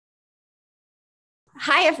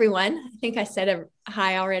Hi, everyone. I think I said a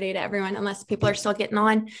hi already to everyone, unless people are still getting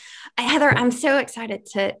on. Heather, I'm so excited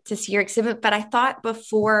to see your exhibit, but I thought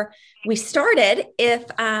before we started, if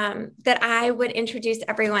that I would introduce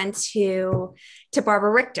everyone to Barbara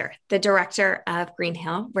Richter, the director of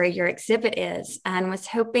GreenHill, where your exhibit is, and was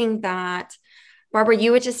hoping that Barbara,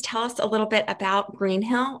 you would just tell us a little bit about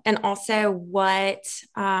GreenHill and also what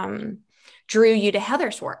drew you to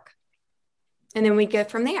Heather's work, and then we go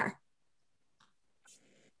from there.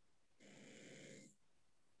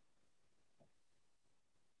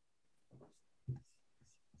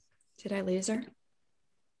 Did I lose her?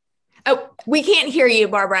 Oh, we can't hear you,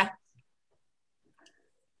 Barbara.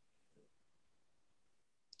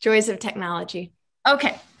 Joys of technology.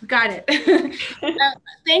 Okay, got it.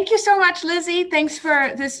 Thank you so much, Lizzie. Thanks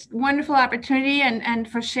for this wonderful opportunity and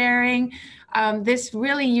for sharing this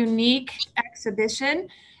really unique exhibition.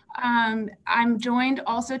 I'm joined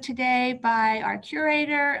also today by our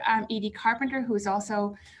curator, Edie Carpenter, who is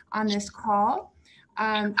also on this call.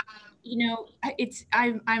 I'm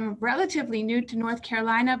relatively new to North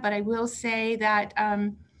Carolina, but I will say that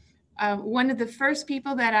one of the first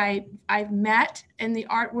people that I've met in the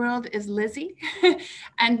art world is Lizzie,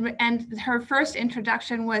 and her first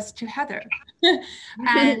introduction was to Heather,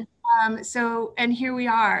 and and here we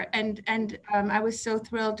are, and I was so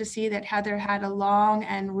thrilled to see that Heather had a long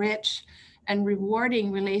and rich and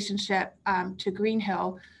rewarding relationship to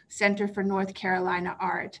GreenHill Center for North Carolina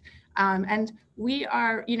Art. And we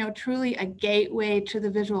are, truly a gateway to the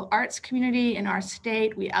visual arts community in our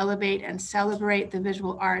state. We elevate and celebrate the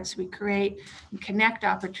visual arts. We create and connect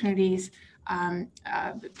opportunities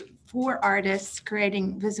for artists,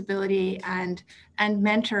 creating visibility and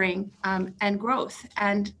mentoring and growth.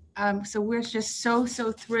 And so we're just so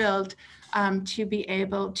thrilled to be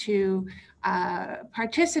able to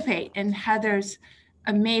participate in Heather's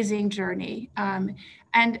amazing journey.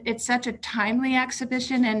 And it's such a timely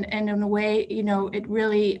exhibition, and in a way, it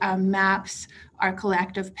really maps our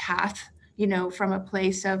collective path, from a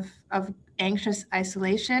place of anxious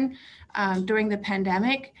isolation during the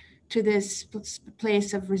pandemic to this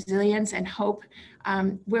place of resilience and hope,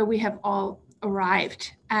 where we have all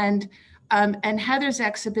arrived. And Heather's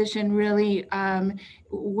exhibition really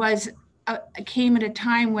came at a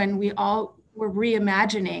time when we all were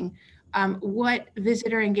reimagining what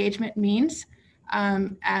visitor engagement means.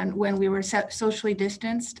 And when we were socially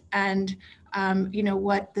distanced, and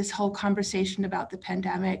what this whole conversation about the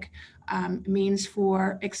pandemic means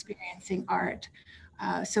for experiencing art.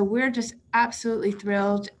 So we're just absolutely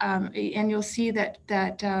thrilled, and you'll see that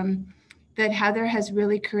Heather has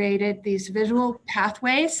really created these visual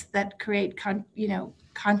pathways that create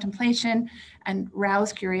contemplation and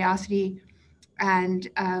rouse curiosity. And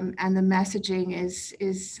the messaging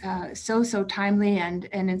is so timely and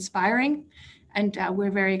inspiring. And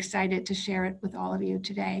we're very excited to share it with all of you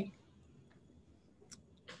today.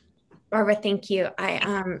 Barbara, thank you.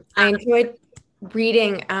 I enjoyed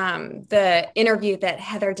reading the interview that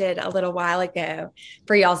Heather did a little while ago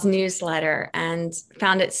for y'all's newsletter, and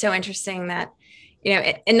found it so interesting that,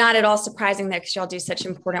 and not at all surprising that, because y'all do such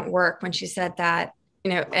important work, when she said that,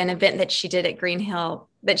 an event that she did at GreenHill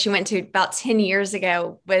that she went to about 10 years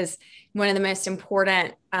ago was one of the most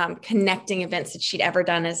important connecting events that she'd ever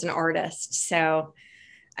done as an artist. So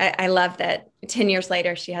I love that 10 years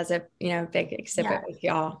later, she has a, big exhibit with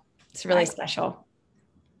y'all. It's really special.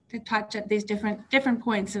 To touch at these different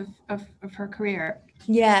points of her career.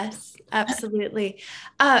 Yes, absolutely.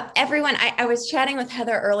 Everyone, I was chatting with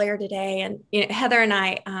Heather earlier today, and Heather and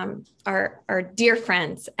I are dear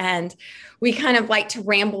friends, and we kind of like to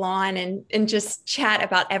ramble on and just chat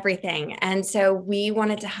about everything. And so we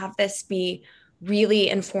wanted to have this be really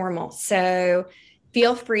informal. So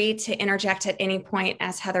feel free to interject at any point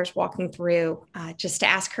as Heather's walking through, just to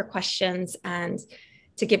ask her questions and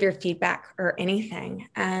to give your feedback or anything.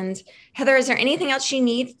 And Heather, is there anything else you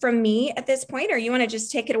need from me at this point, or you want to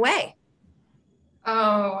just take it away?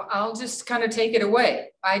 Oh, I'll just kind of take it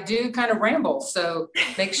away. I do kind of ramble, so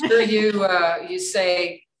make sure you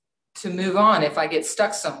say to move on if I get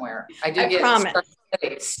stuck somewhere. I get stuck in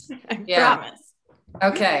space. Yeah. Promise.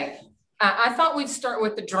 Okay. I thought we'd start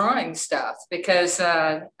with the drawing stuff because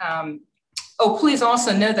oh, please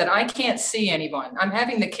also know that I can't see anyone. I'm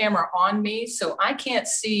having the camera on me, so I can't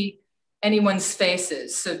see anyone's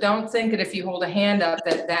faces. So don't think that if you hold a hand up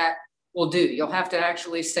that will do. You'll have to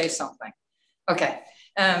actually say something. Okay,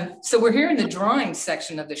 so we're here in the drawing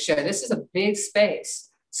section of the show. This is a big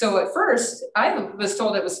space. So at first, I was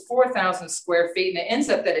told it was 4,000 square feet, and it ends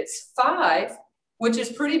up that it's 5, which is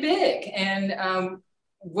pretty big. And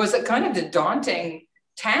was it kind of daunting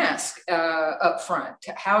task up front,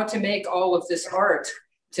 how to make all of this art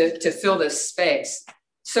to fill this space.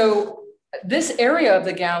 So this area of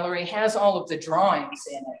the gallery has all of the drawings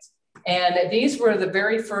in it. And these were the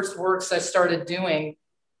very first works I started doing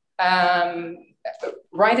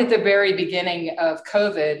right at the very beginning of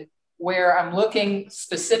COVID, where I'm looking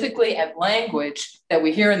specifically at language that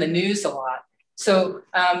we hear in the news a lot. So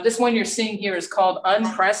this one you're seeing here is called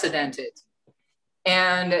Unprecedented.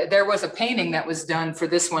 And there was a painting that was done for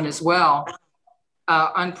this one as well,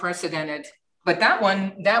 Unprecedented. But that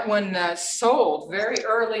one sold very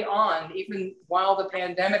early on, even while the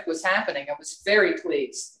pandemic was happening. I was very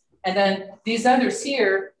pleased. And then these others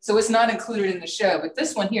here, so it's not included in the show, but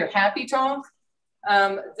this one here, Happy Talk,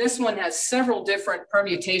 this one has several different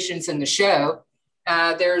permutations in the show.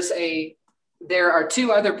 There are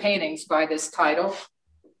two other paintings by this title.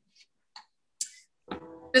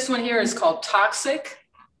 This one here is called Toxic.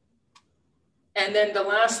 And then the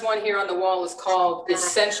last one here on the wall is called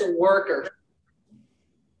Essential Worker.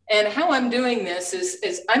 And how I'm doing this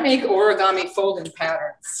is I make origami folding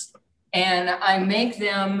patterns, and I make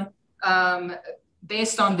them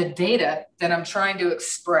based on the data that I'm trying to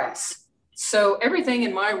express. So everything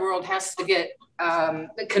in my world has to get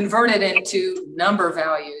converted into number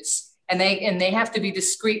values, and they have to be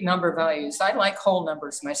discrete number values. I like whole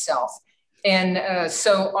numbers myself. And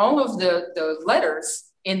so all of the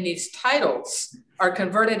letters in these titles are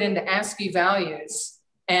converted into ASCII values,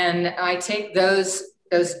 and I take those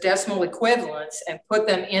decimal equivalents and put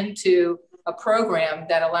them into a program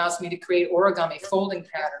that allows me to create origami folding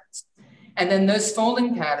patterns. And then those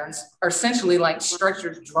folding patterns are essentially like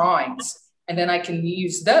structured drawings. And then I can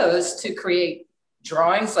use those to create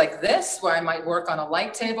drawings like this, where I might work on a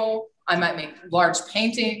light table. I might make large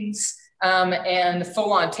paintings and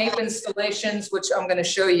full-on tape installations, which I'm going to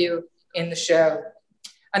show you in the show.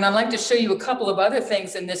 And I'd like to show you a couple of other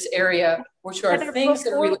things in this area, which are things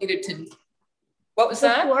that are related to. What was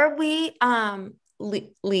that? Before we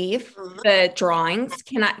leave the drawings,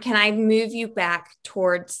 can I move you back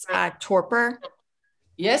towards torpor?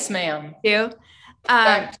 Yes, ma'am. You.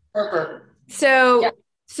 Torpor. So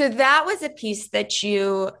that was a piece that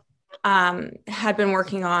you had been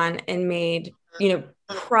working on and made,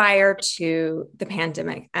 prior to the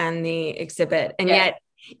pandemic and the exhibit, and yet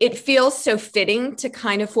it feels so fitting to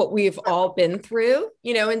kind of what we've all been through,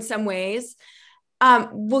 in some ways.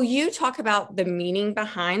 Will you talk about the meaning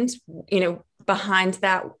behind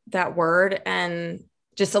that word, and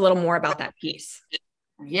just a little more about that piece?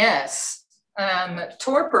 Yes.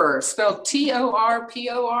 Torpor, spelled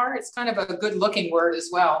T-O-R-P-O-R. It's kind of a good looking word as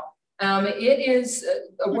well. It is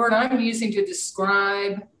a word I'm using to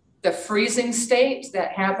describe the freezing state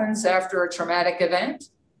that happens after a traumatic event,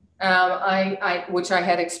 which I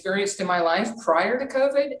had experienced in my life prior to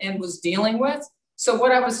COVID and was dealing with. So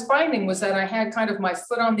what I was finding was that I had kind of my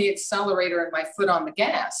foot on the accelerator and my foot on the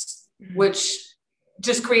gas, which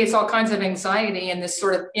just creates all kinds of anxiety and this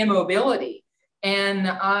sort of immobility. And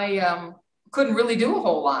I couldn't really do a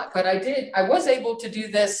whole lot, but I was able to do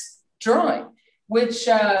this drawing, which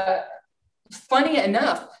funny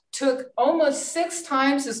enough, took almost 6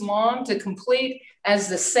 times as long to complete as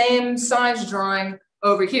the same size drawing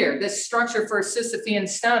over here. This structure for Sisyphean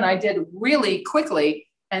stone I did really quickly,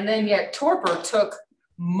 and then yet torpor took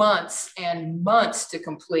months and months to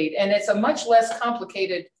complete. And it's a much less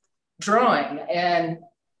complicated drawing. And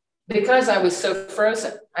because I was so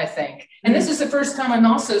frozen, I think. And this is the first time I'm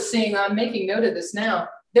also seeing, I'm making note of this now,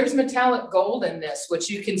 there's metallic gold in this, which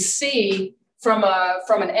you can see from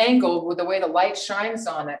an angle with the way the light shines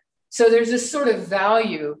on it. So there's this sort of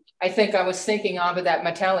value, I think I was thinking of that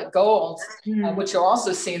metallic gold, which you'll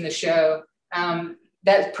also see in the show,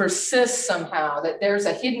 that persists somehow, that there's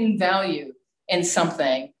a hidden value in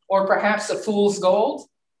something, or perhaps a fool's gold.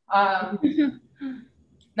 Not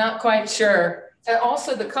quite sure. And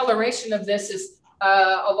also the coloration of this is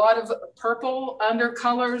a lot of purple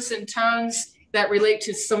undercolors and tones that relate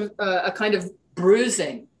to some a kind of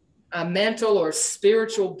bruising, mental or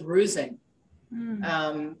spiritual bruising,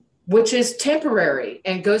 which is temporary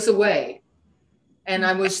and goes away. And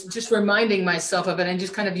I was just reminding myself of it and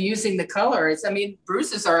just kind of using the colors. I mean,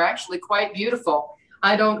 bruises are actually quite beautiful.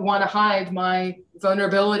 I don't want to hide my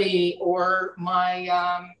vulnerability or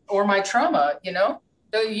my trauma,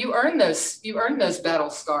 You earn those battle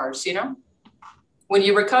scars, when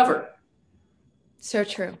you recover. So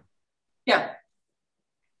true. Yeah.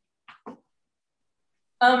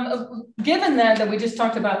 Given that we just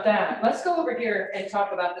talked about that, let's go over here and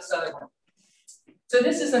talk about this other one. So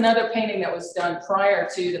this is another painting that was done prior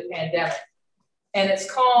to the pandemic, and it's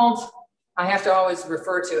called I have to always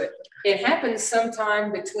refer to it. It happens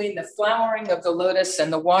sometime between the flowering of the lotus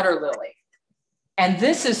and the water lily. And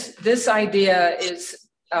this idea is,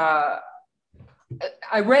 I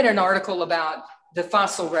read an article about the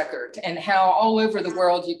fossil record and how all over the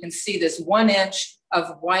world you can see this 1 inch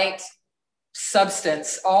of white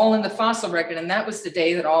substance all in the fossil record. And that was the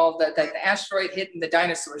day that the asteroid hit and the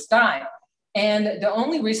dinosaurs died. And the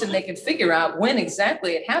only reason they can figure out when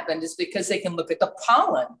exactly it happened is because they can look at the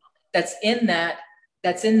pollen that's in that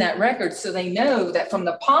record. So they know that from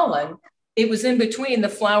the pollen, it was in between the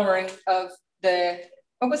flowering of the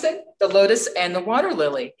lotus and the water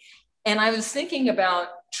lily. And I was thinking about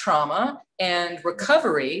trauma and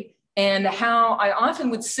recovery and how I often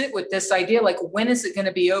would sit with this idea, like, when is it going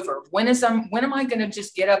to be over? When am I going to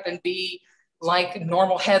just get up and be like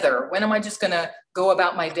normal Heather? When am I just going to go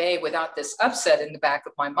about my day without this upset in the back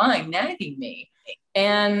of my mind nagging me?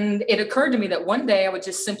 And it occurred to me that one day I would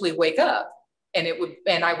just simply wake up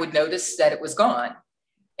and I would notice that it was gone.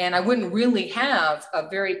 And I wouldn't really have a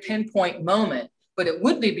very pinpoint moment, but it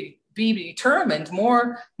would be determined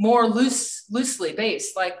more loosely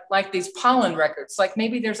based, like these pollen records. Like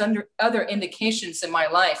maybe there's other indications in my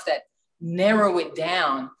life that narrow it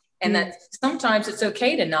down, and that sometimes it's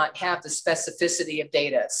okay to not have the specificity of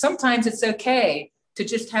data. Sometimes it's okay to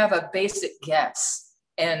just have a basic guess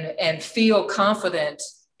and feel confident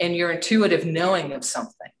in your intuitive knowing of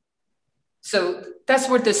something. So that's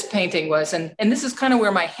what this painting was. And this is kind of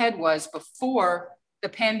where my head was before the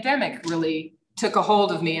pandemic really took a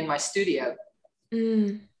hold of me in my studio.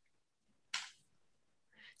 Mm.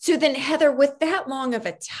 So then, Heather, with that long of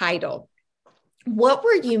a title, what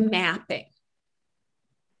were you mapping?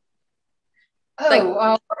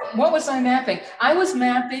 What was I mapping? I was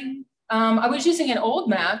mapping, I was using an old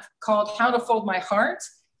map called How to Fold My Heart.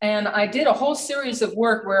 And I did a whole series of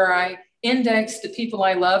work where I indexed the people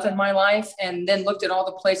I love in my life and then looked at all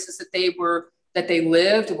the places that they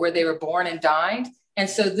lived, where they were born and died. And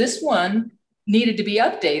so this one needed to be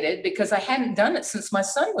updated because I hadn't done it since my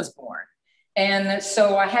son was born. And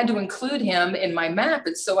so I had to include him in my map.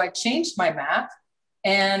 And so I changed my map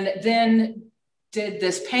and then did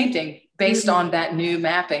this painting based on that new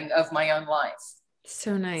mapping of my own life.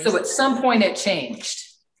 So nice. So at some point it changed.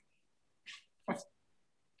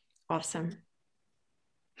 Awesome.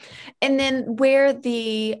 And then where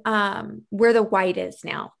the white is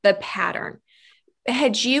now, the pattern,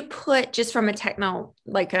 had you put, just from a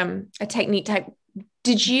technique type,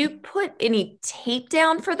 did you put any tape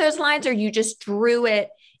down for those lines, or you just drew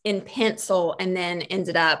it in pencil and then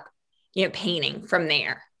ended up, painting from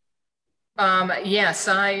there? Yes,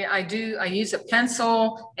 I do. I use a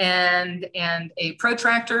pencil and a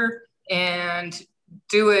protractor and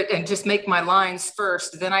do it and just make my lines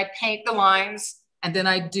first. Then I paint the lines, and then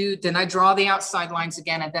I draw the outside lines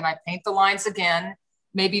again, and then I paint the lines again,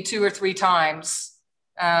 maybe 2 or 3 times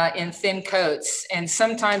in thin coats. And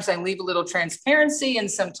sometimes I leave a little transparency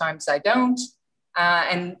and sometimes I don't.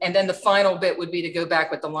 And then the final bit would be to go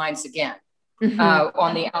back with the lines again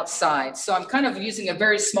on the outside. So I'm kind of using a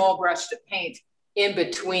very small brush to paint in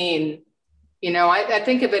between. I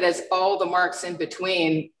think of it as all the marks in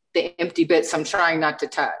between the empty bits I'm trying not to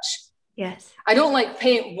touch. Yes. I don't like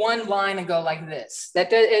paint one line and go like this.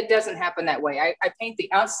 It doesn't happen that way. I paint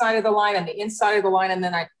the outside of the line and the inside of the line, and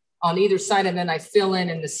then on either side, and then I fill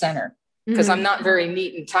in the center because I'm not very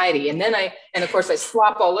neat and tidy. And then of course I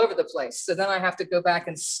slop all over the place. So then I have to go back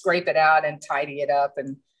and scrape it out and tidy it up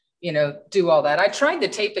and, do all that. I tried the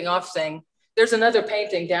taping off thing. There's another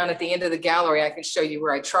painting down at the end of the gallery I can show you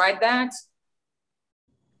where I tried that.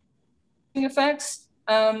 Effects.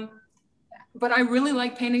 But I really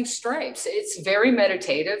like painting stripes. It's very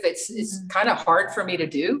meditative. It's kind of hard for me to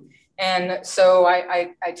do. And so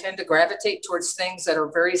I tend to gravitate towards things that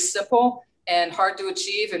are very simple and hard to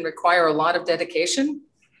achieve and require a lot of dedication.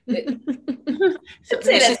 That's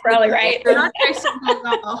probably right. Not very simple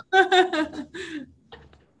at all.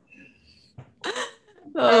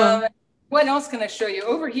 What else can I show you?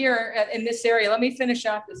 Over here in this area, let me finish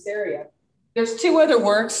out this area. There's 2 other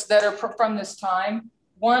works that are from this time.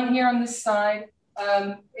 One here on this side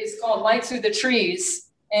is called Light Through the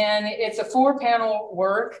Trees. And it's a 4-panel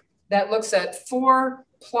work that looks at 4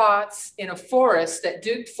 plots in a forest that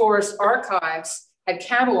Duke Forest Archives had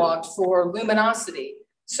cataloged for luminosity.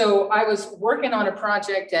 So I was working on a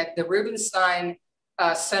project at the Rubenstein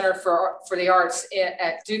Center for the Arts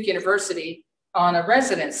at Duke University on a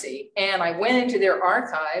residency. And I went into their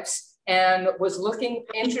archives and was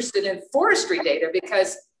interested in forestry data,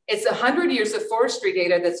 because it's 100 years of forestry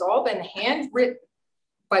data that's all been handwritten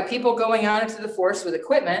by people going out into the forest with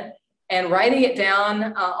equipment. and writing it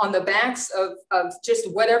down on the backs of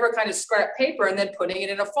just whatever kind of scrap paper and then putting it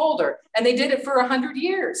in a folder. And they did it for 100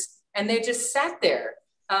 years and they just sat there.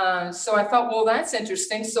 So I thought, well, that's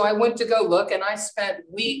interesting. So I went to go look and I spent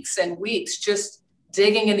weeks and weeks just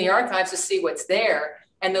digging in the archives to see what's there.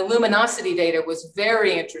 And the luminosity data was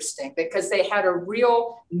very interesting because they had a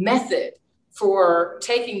real method for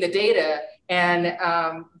taking the data and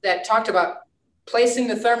that talked about placing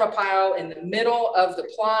the thermopile in the middle of the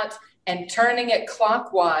plot and turning it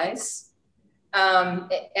clockwise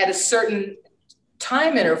at a certain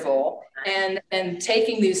time interval and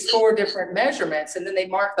taking these 4 different measurements, and then they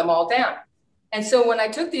mark them all down. And so when I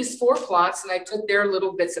took these 4 plots and I took their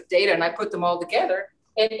little bits of data and I put them all together,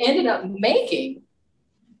 it ended up making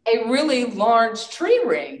a really large tree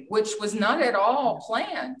ring, which was not at all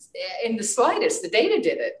planned in the slightest. The data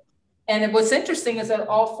did it. And what's interesting is that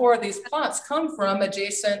all 4 of these plots come from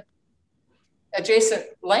adjacent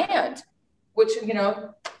land, which, you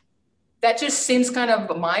know, that just seems kind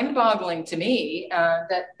of mind-boggling to me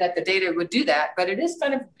that the data would do that. But it is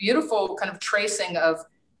kind of beautiful kind of tracing of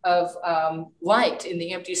light in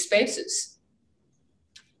the empty spaces.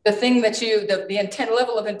 The thing that the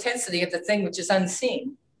level of intensity of the thing which is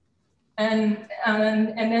unseen. And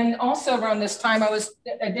then also around this time,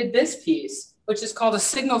 I did this piece, which is called A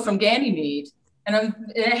Signal from Ganymede. And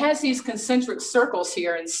it has these concentric circles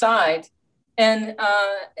here inside. And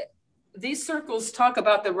these circles talk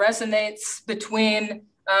about the resonance between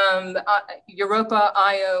Europa,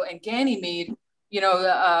 Io, and Ganymede. You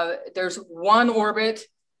know, there's one orbit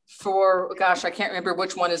for, gosh, I can't remember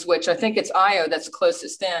which one is which. I think it's Io that's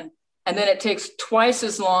closest in. And then it takes twice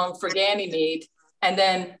as long for Ganymede. And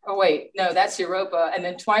then, oh wait, no, that's Europa. And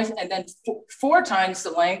then twice, and then 4 times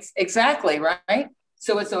the length, exactly, right?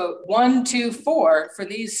 So it's a 1, 2, 4 for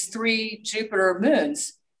these 3 Jupiter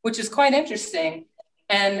moons, which is quite interesting.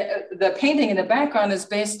 And the painting in the background is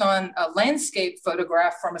based on a landscape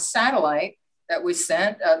photograph from a satellite that we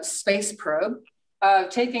sent, a space probe,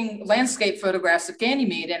 taking landscape photographs of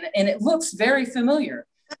Ganymede, and it looks very familiar.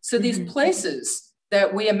 So these places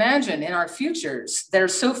that we imagine in our futures that are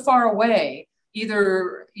so far away,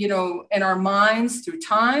 either, you know, in our minds through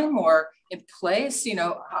time or in place, you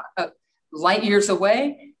know, light years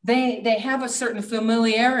away, they have a certain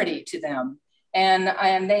familiarity to them.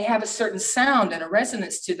 And they have a certain sound and a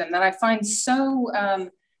resonance to them that I find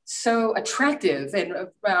so attractive. And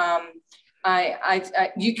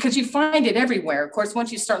because you find it everywhere. Of course,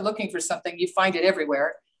 once you start looking for something, you find it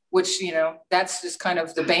everywhere, which, you know, that's just kind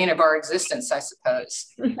of the bane of our existence, I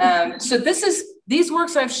suppose. So these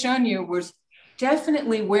works I've shown you was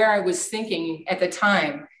definitely where I was thinking at the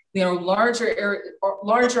time, you know,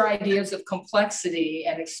 larger ideas of complexity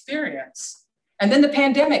and experience. And then the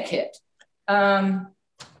pandemic hit. And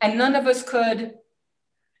none of us could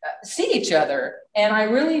see each other. And I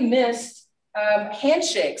really missed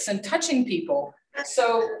handshakes and touching people.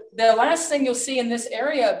 So the last thing you'll see in this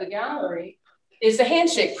area of the gallery is the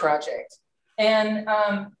handshake project. And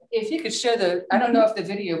if you could show I don't know if the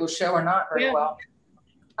video will show or not very well.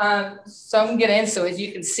 So I'm gonna get in so as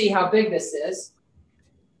you can see how big this is.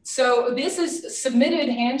 So this is submitted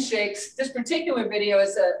handshakes. This particular video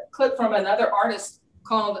is a clip from another artist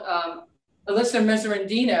called Alyssa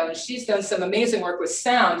Miserandino, and she's done some amazing work with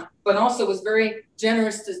sound, but also was very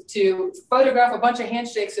generous to photograph a bunch of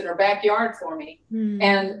handshakes in her backyard for me.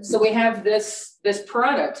 And so we have this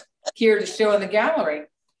product here to show in the gallery.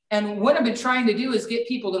 And what I've been trying to do is get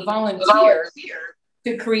people to volunteer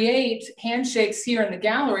to create handshakes here in the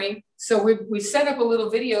gallery. So we set up a little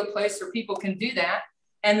video place where people can do that.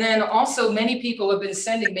 And then also many people have been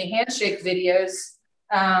sending me handshake videos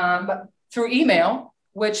through email,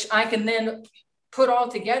 which I can then put all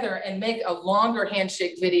together and make a longer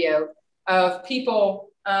handshake video of people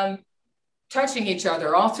touching each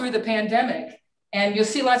other all through the pandemic. And you'll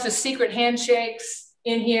see lots of secret handshakes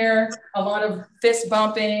in here, a lot of fist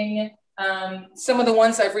bumping. Some of the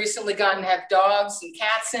ones I've recently gotten have dogs and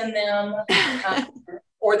cats in them,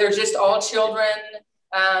 or they're just all children.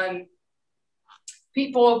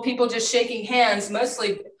 People just shaking hands.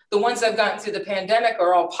 Mostly the ones I've gotten through the pandemic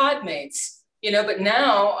are all pod mates, you know, but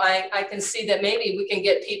now I can see that maybe we can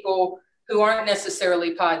get people who aren't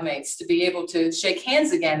necessarily pod mates to be able to shake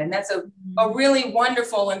hands again. And that's a really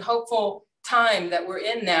wonderful and hopeful time that we're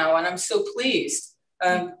in now. And I'm so pleased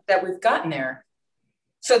that we've gotten there.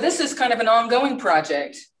 So this is kind of an ongoing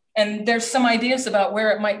project. And there's some ideas about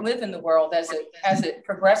where it might live in the world as it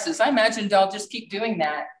progresses. I imagine I'll just keep doing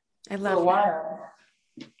that for a while.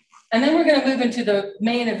 And then we're going to move into the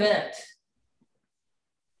main event.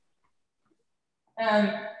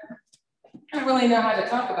 I don't really know how to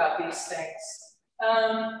talk about these things.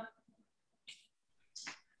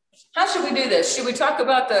 How should we do this? Should we talk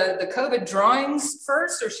about the COVID drawings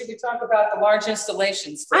first, or should we talk about the large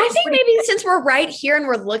installations first? I think maybe since we're right here and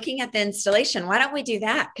we're looking at the installation, why don't we do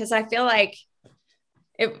that? Because I feel like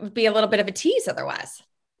it would be a little bit of a tease otherwise.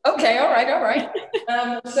 Okay, all right.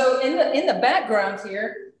 So in the background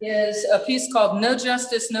here is a piece called "No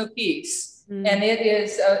Justice, No Peace," and it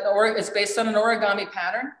is it's based on an origami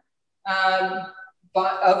pattern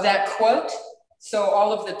of that quote. So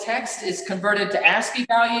all of the text is converted to ASCII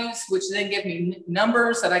values, which then give me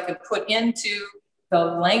numbers that I can put into the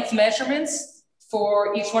length measurements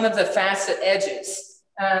for each one of the facet edges.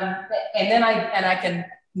 And then I can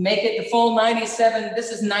make it the full 97. This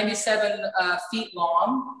is 97 feet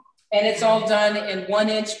long, and it's all done in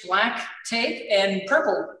 1-inch black tape and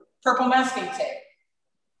purple masking tape.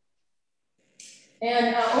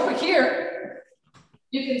 And over here,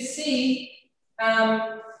 you can see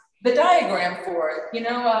the diagram for it. You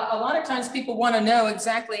know, a lot of times people want to know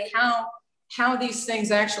exactly how these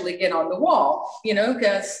things actually get on the wall, you know,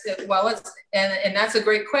 because, well, and that's a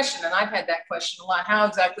great question. And I've had that question a lot. How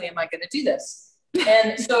exactly am I going to do this?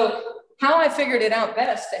 And so how I figured it out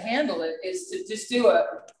best to handle it is to just do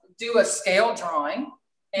a scale drawing.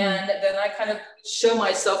 And then I kind of show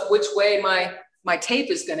myself which way my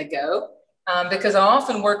tape is going to go, because I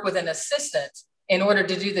often work with an assistant in order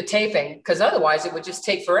to do the taping, because otherwise it would just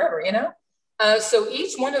take forever, you know? So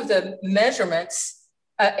each one of the measurements,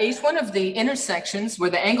 each one of the intersections where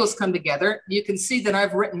the angles come together, you can see that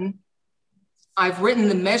I've written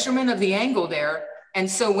the measurement of the angle there. And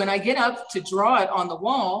so when I get up to draw it on the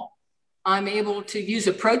wall, I'm able to use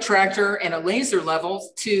a protractor and a laser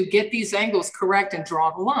level to get these angles correct and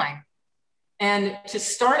draw the line. And to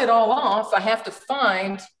start it all off, I have to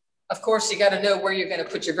find, of course, you got to know where you're going to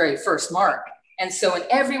put your very first mark. And so in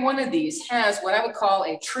every one of these has what I would call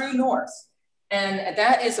a true north. And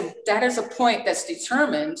that is a point that's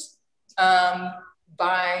determined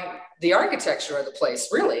by the architecture of the place,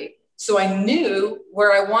 really. So I knew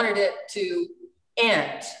where I wanted it to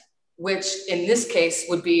end, which in this case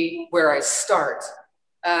would be where I start.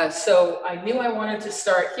 So I knew I wanted to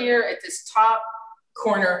start here at this top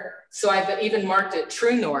corner. So I've even marked it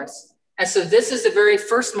true north. And so this is the very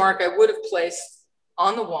first mark I would have placed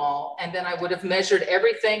on the wall, and then I would have measured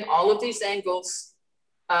everything, all of these angles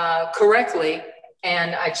correctly,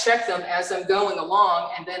 and I check them as I'm going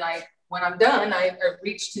along, and then when I'm done, I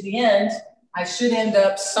reach to the end, I should end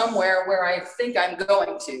up somewhere where I think I'm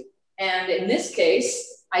going to. And in this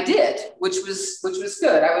case, I did, which was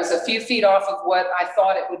good. I was a few feet off of what I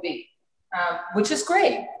thought it would be, which is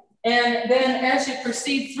great. And then as you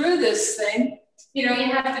proceed through this thing, you know,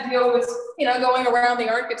 you have to deal with, you know, going around the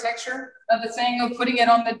architecture of the thing, of putting it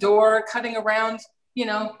on the door, cutting around, you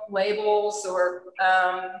know, labels, or,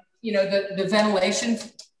 you know, the ventilation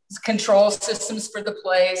control systems for the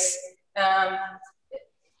place.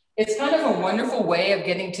 It's kind of a wonderful way of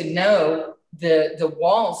getting to know the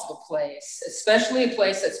walls of a place, especially a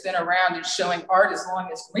place that's been around and showing art as long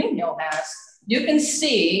as GreenHill has. You can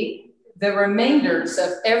see the remainders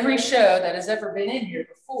of every show that has ever been in here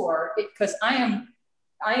before, because I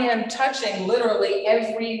am touching literally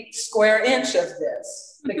every square inch of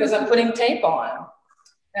this because I'm putting tape on.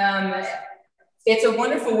 It's a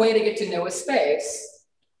wonderful way to get to know a space.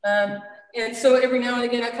 And so every now and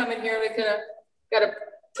again I come in here and I gotta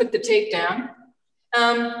put the tape down.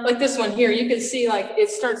 Like this one here, you can see like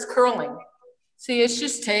it starts curling. See, it's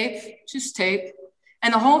just tape.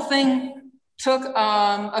 And the whole thing took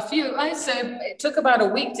it took about a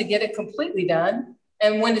week to get it completely done.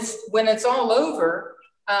 And when it's all over,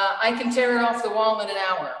 I can tear it off the wall in an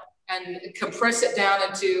hour and compress it down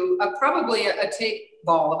into probably a tape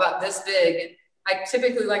ball about this big. And I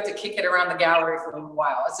typically like to kick it around the gallery for a little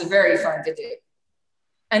while. It's very fun to do.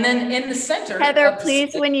 And then in the center, Heather,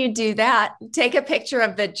 please, when you do that, take a picture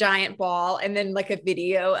of the giant ball and then like a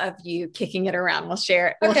video of you kicking it around. We'll share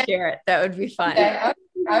it. Okay. We'll share it. That would be fun. Okay,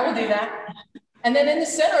 I will do that. And then in the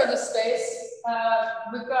center of the space,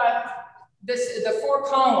 we've got the 4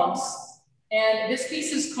 columns, and this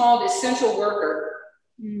piece is called Essential Worker.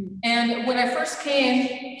 And when I first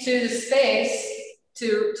came to the space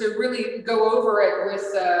to really go over it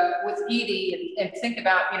with Edie and think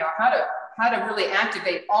about, you know, how to really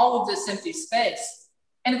activate all of this empty space,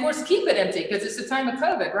 and of course keep it empty because it's a time of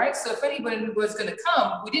COVID, right? So if anybody was going to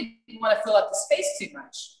come, we didn't want to fill up the space too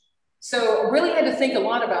much. So really had to think a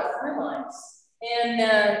lot about through lines. And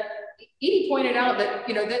Edie pointed out that,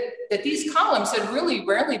 you know, that these columns had really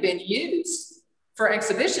rarely been used for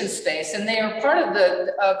exhibition space, and they are part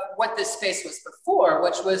of what this space was before,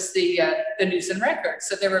 which was the news and records.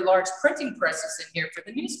 So there were large printing presses in here for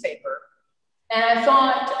the newspaper. And I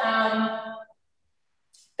thought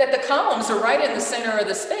that the columns are right in the center of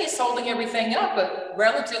the space, holding everything up, but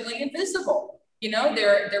relatively invisible. You know,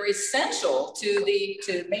 they're essential to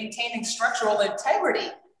maintaining structural integrity,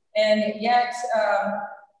 and yet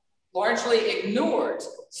largely ignored.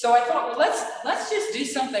 So I thought, well, let's just do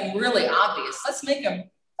something really obvious. Let's make them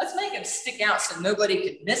stick out so nobody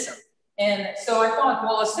could miss them. And so I thought,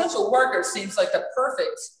 well, essential worker seems like the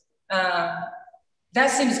perfect. That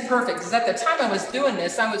seems perfect, because at the time I was doing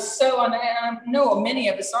this, I was so, and I know many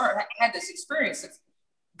of us had this experience of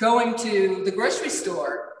going to the grocery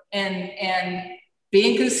store and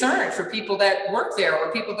being concerned for people that work there, or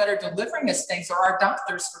people that are delivering us things, or our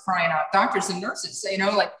doctors, for crying out, doctors and nurses, you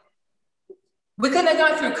know, like we couldn't have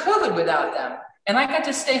gone through COVID without them. And I got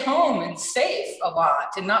to stay home and safe a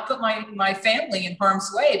lot and not put my family in harm's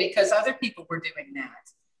way because other people were doing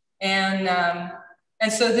that.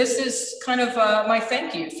 And so this is kind of my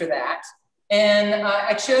thank you for that. And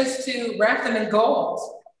I chose to wrap them in gold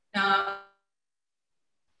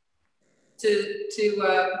to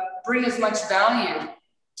bring as much value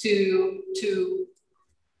to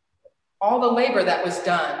all the labor that was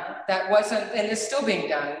done, that wasn't, and is still being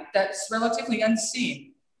done, that's relatively unseen.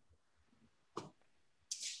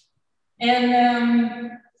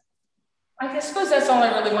 And I suppose that's all I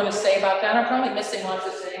really want to say about that. I'm probably missing lots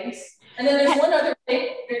of things. And then there's one other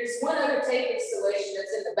tape installation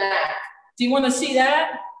that's in the back. Do you want to see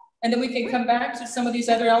that? And then we can come back to some of these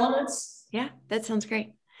other elements. Yeah, that sounds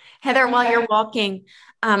great. Heather, while you're walking,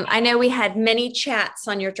 I know we had many chats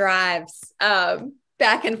on your drives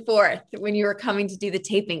back and forth when you were coming to do the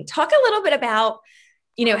taping. Talk a little bit about,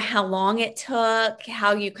 you know, how long it took,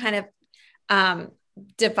 how you kind of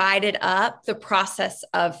divided up the process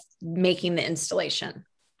of making the installation.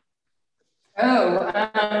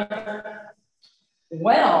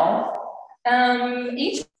 Well,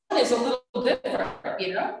 each one is a little different,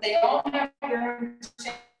 you know, they all have their own.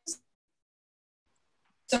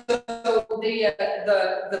 So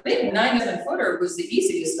the big 9-footer was the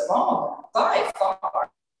easiest of all by far.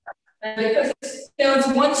 And because it's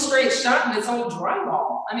one straight shot and it's all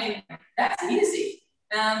drywall. I mean, that's easy.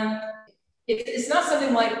 It's not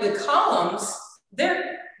something like the columns.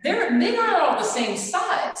 They're not all the same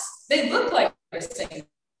size. They look like the same.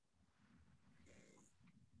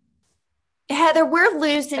 Heather, we're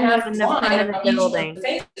losing you in the front of the building.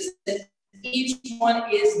 Each one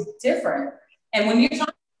is different. And when you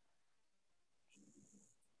talk,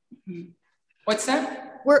 what's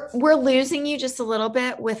that? We're losing you just a little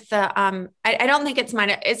bit with the I don't think it's mine.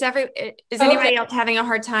 Is anybody else having a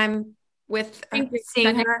hard time with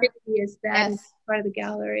seeing her? Is bad part of the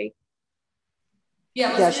gallery.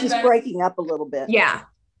 Yeah, she's breaking up a little bit. Yeah.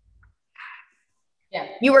 Yeah.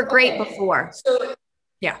 You were great before. So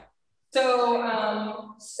yeah.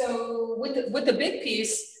 So with the big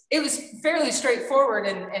piece, it was fairly straightforward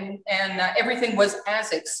and everything was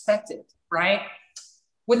as expected, right?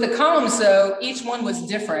 With the columns though, each one was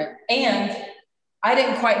different and I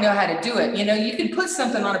didn't quite know how to do it. You know, you can put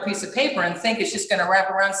something on a piece of paper and think it's just going to wrap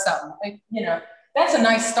around something. You know, that's a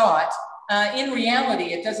nice thought. In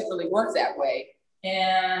reality, it doesn't really work that way.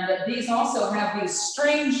 And these also have these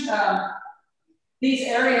strange, these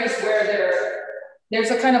areas where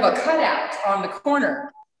there's a kind of a cutout on the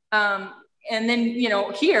corner. And then, you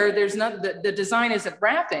know, here, there's not, the design isn't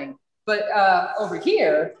wrapping, but over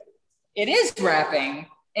here, it is wrapping.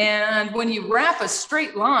 And when you wrap a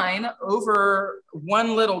straight line over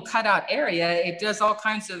one little cutout area, it does all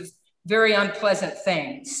kinds of very unpleasant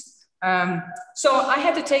things. So I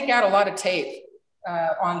had to take out a lot of tape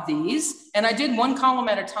on these, and I did one column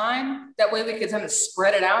at a time. That way we could kind of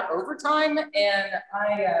spread it out over time, and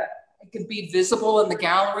I could be visible in the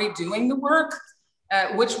gallery doing the work,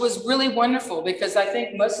 which was really wonderful because I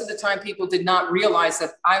think most of the time people did not realize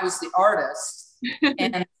that I was the artist.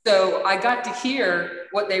 And so I got to hear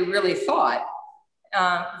what they really thought.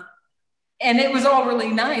 And it was all really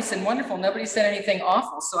nice and wonderful. Nobody said anything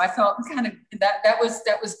awful. So I felt kind of that was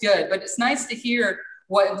good. But it's nice to hear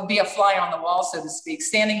what would be a fly on the wall, so to speak,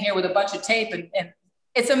 standing here with a bunch of tape, and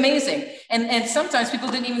it's amazing. And sometimes people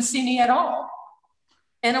didn't even see me at all.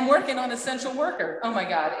 And I'm working on Essential Worker. Oh my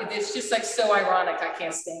God, it's just like so ironic. I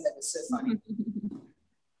can't stand it. It's so funny.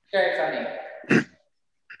 Very funny.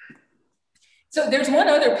 So there's one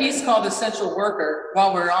other piece called Essential Worker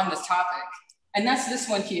while we're on this topic, and that's this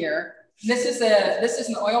one here. This is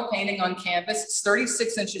an oil painting on canvas. It's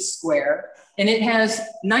 36 inches square, and it has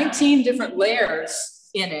 19 different layers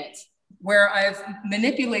in it, where I've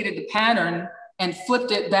manipulated the pattern and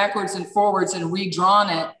flipped it backwards and forwards and redrawn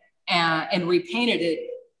it and repainted it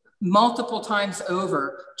multiple times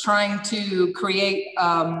over, trying to create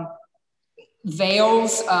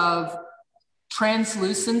veils of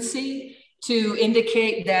translucency to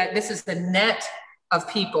indicate that this is the net of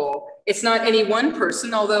people. It's not any one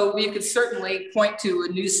person, although we could certainly point to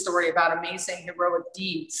a news story about amazing heroic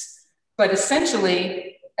deeds. But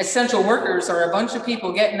essentially, essential workers are a bunch of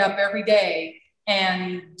people getting up every day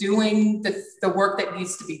and doing the work that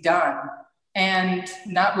needs to be done and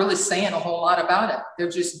not really saying a whole lot about it. They're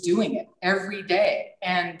just doing it every day.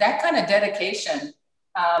 And that kind of dedication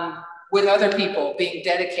with other people, being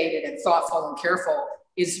dedicated and thoughtful and careful,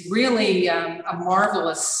 is really a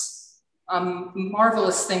marvelous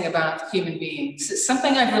thing about human beings. It's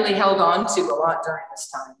something I've really held on to a lot during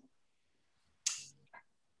this time.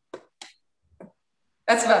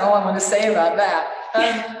 That's about all I want to say about that.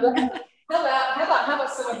 How about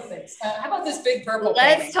some other things? How about this big purple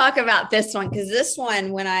Let's painting? talk about this one, because this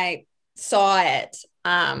one, when I saw it,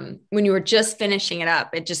 when you were just finishing it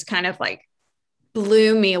up, it just kind of like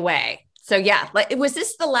blew me away. So yeah, was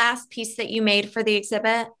this the last piece that you made for the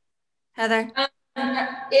exhibit, Heather?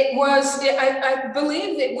 It was, I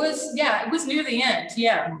believe it was, yeah, it was near the end.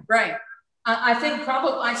 Yeah, right. I think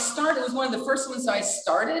probably it was one of the first ones I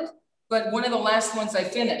started, but one of the last ones I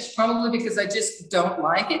finished, probably because I just don't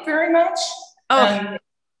like it very much. Oh,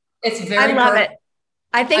 it's very, I love it.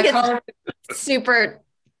 I think it's super,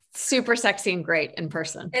 super sexy and great in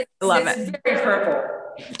person. I love it. It's very purple.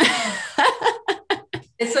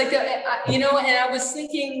 It's like, and I was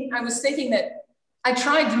thinking that I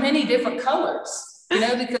tried many different colors,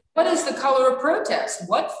 because what is the color of protest?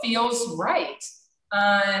 What feels right?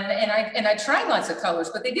 And I tried lots of colors,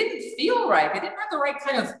 but they didn't feel right. They didn't have the right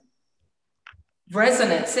kind of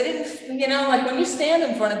resonance. They didn't, like when you stand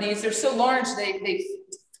in front of these, they're so large, they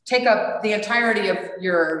take up the entirety of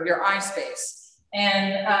your eye space.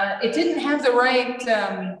 And it didn't have the right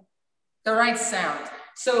sound.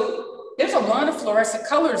 So there's a lot of fluorescent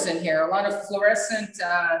colors in here, a lot of fluorescent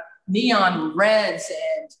neon reds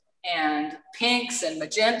and pinks and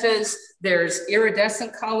magentas. There's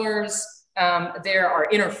iridescent colors. There are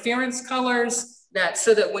interference colors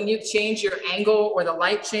so that when you change your angle or the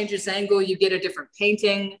light changes angle, you get a different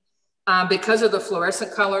painting. Because of the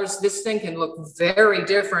fluorescent colors, this thing can look very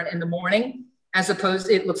different in the morning,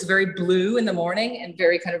 it looks very blue in the morning and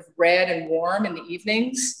very kind of red and warm in the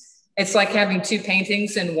evenings. It's like having two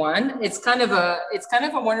paintings in one. It's kind of a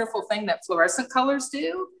wonderful thing that fluorescent colors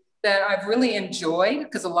do that I've really enjoyed,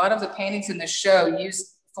 because a lot of the paintings in the show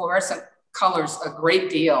use fluorescent colors a great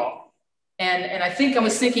deal. And I think I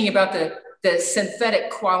was thinking about the synthetic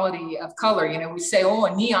quality of color. We say, oh,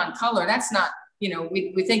 a neon color, that's not,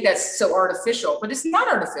 we think that's so artificial, but it's not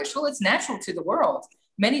artificial, it's natural to the world.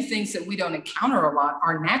 Many things that we don't encounter a lot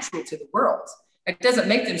are natural to the world. It doesn't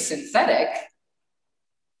make them synthetic.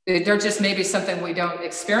 They're just maybe something we don't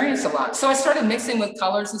experience a lot. So I started mixing with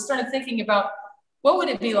colors and started thinking about what would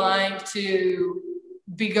it be like to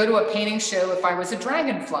go to a painting show if I was a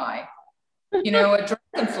dragonfly? A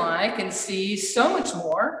dragonfly can see so much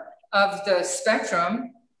more of the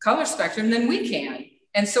color spectrum than we can.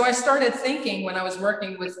 And so I started thinking when I was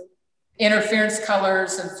working with interference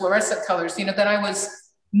colors and fluorescent colors, that I was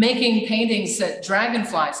making paintings that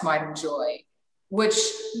dragonflies might enjoy, which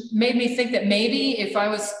made me think that maybe if I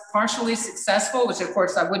was partially successful, which of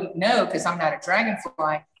course I wouldn't know because I'm not a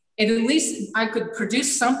dragonfly, at least I could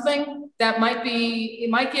produce something that might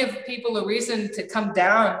give people a reason to come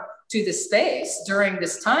down to the space during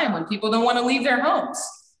this time when people don't want to leave their homes.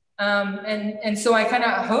 And so I kind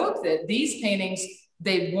of hope that these paintings,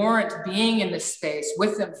 they warrant being in the space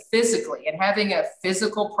with them physically and having a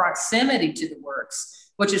physical proximity to the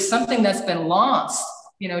works, which is something that's been lost,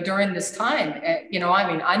 during this time.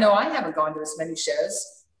 I know I haven't gone to as many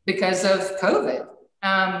shows because of COVID.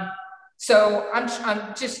 So I'm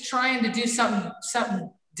just trying to do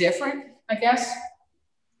something different, I guess,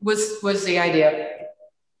 was the idea.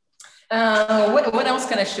 What else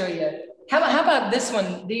can I show you? How about this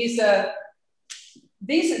one? These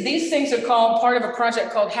things are part of a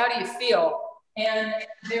project called How Do You Feel? And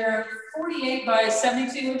they're 48 by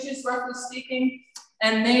 72 inches, roughly speaking.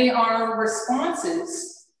 And they are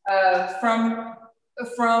responses from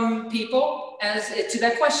people to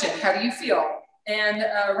that question, how do you feel? And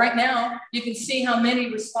right now, you can see how many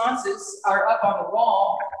responses are up on the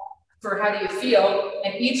wall for how do you feel.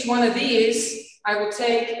 And each one of these, I will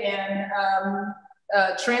take and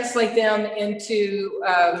translate them into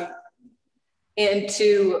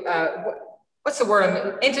what's the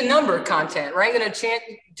word? Into number content, right? I'm going to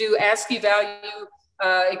do ASCII value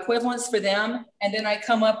equivalents for them, and then I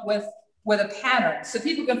come up with a pattern. So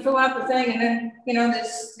people can fill out the thing, and then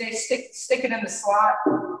they stick it in the slot.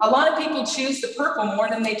 A lot of people choose the purple more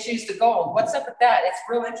than they choose the gold. What's up with that? It's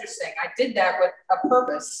real interesting. I did that with a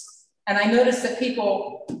purpose. And I noticed that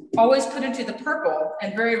people always put into the purple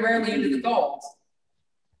and very rarely into the gold.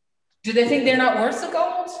 Do they think they're not worth the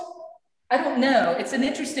gold? I don't know. It's an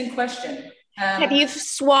interesting question. Have you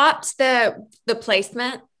swapped the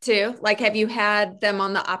placement too? Like, have you had them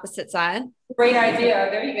on the opposite side? Great idea.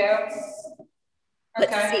 There you go.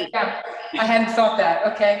 Okay. Yeah, I hadn't thought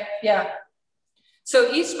that. Okay. Yeah.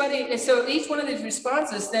 So each one of these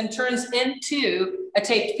responses then turns into a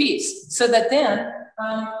taped piece, so that then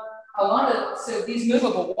so these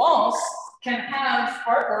movable walls can have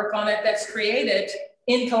artwork on it that's created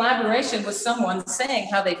in collaboration with someone saying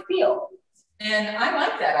how they feel. And I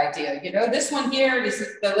like that idea. You know, this one here is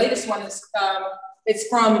the latest one. Is it's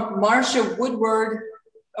from Marcia Woodward.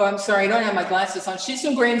 Oh, I'm sorry, I don't have my glasses on. She's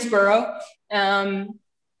from Greensboro. Hey,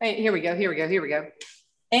 here we go.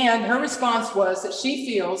 And her response was that she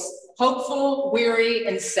feels hopeful, weary,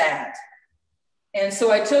 and sad. And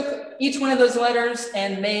so I took each one of those letters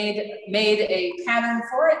and made a pattern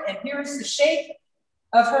for it. And here's the shape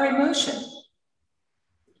of her emotion.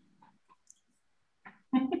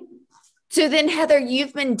 So then, Heather,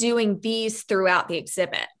 you've been doing these throughout the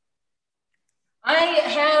exhibit. I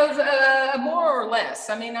have more or less.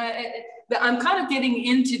 I mean, I'm kind of getting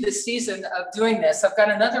into the season of doing this. I've got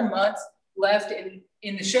another month left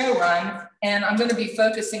in the show run, and I'm going to be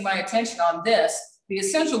focusing my attention on this. The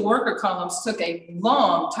essential worker columns took a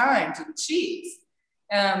long time to achieve.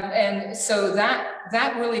 And so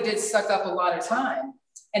that really did suck up a lot of time.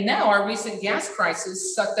 And now our recent gas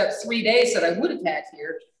crisis sucked up 3 days that I would have had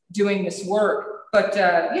here doing this work. But,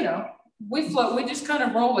 you know, we just kind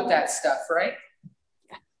of roll with that stuff, right?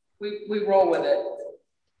 We roll with it.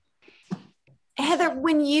 Heather,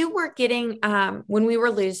 when you were getting, when we were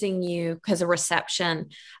losing you because of reception,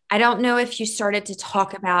 I don't know if you started to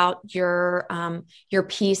talk about your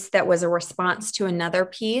piece that was a response to another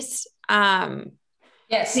piece.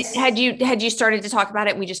 Yes. Had you started to talk about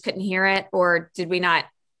it and we just couldn't hear it, or did we not?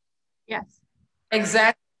 Yes.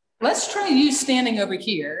 Exactly. Let's try you standing over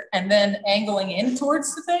here and then angling in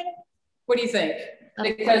towards the thing. What do you think?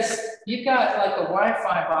 Because you've got like a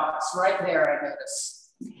Wi-Fi box right there, I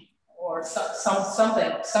notice. Or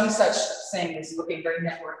some such thing is looking very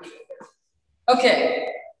networky. Okay,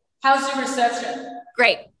 how's the reception?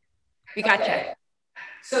 Great, we got you.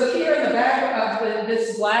 So here in the back of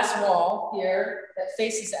this glass wall here that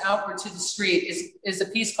faces outward to the street is a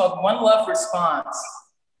piece called One Love Response.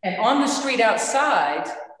 And on the street outside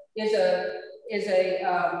is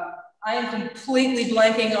I am completely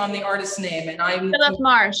blanking on the artist's name, and I'm Philip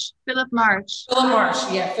Marsh. Philip Marsh,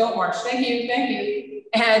 thank you.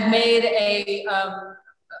 Had made a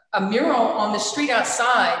mural on the street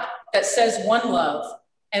outside that says One Love.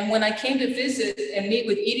 And when I came to visit and meet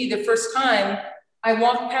with Edie the first time, I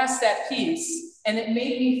walked past that piece, and it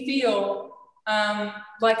made me feel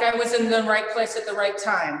like I was in the right place at the right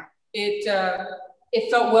time. It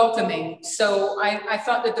felt welcoming. So I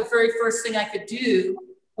thought that the very first thing I could do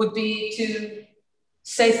would be to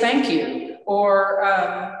say thank you,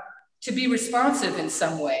 or to be responsive in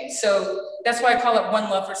some way. So that's why I call it One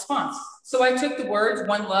Love Response. So I took the words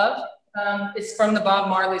One Love. It's from the Bob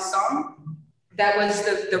Marley song. That was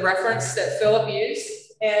the reference that Philip used.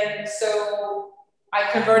 And so I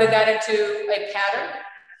converted that into a pattern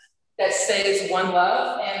that says One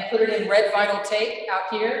Love and put it in red vinyl tape out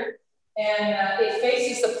here. And it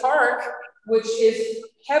faces the park, which is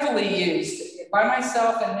heavily used by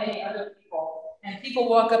myself and many other people. And people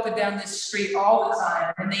walk up and down this street all the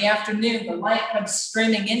time. In the afternoon, the light comes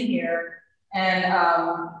streaming in here, and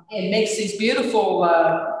it makes these beautiful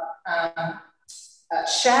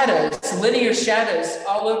shadows, linear shadows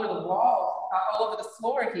all over the wall, all over the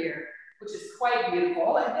floor here, which is quite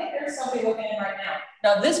beautiful. I think there's somebody looking in right now.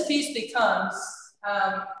 Now this piece becomes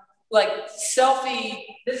like selfie,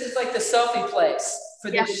 this is like the selfie place for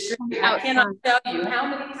this street. I cannot tell you how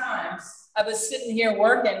many times I was sitting here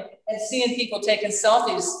working and seeing people taking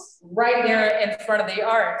selfies right there in front of the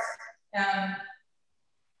art.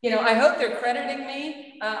 You know, I hope they're crediting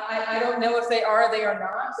me. I don't know if they are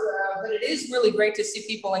not, but it is really great to see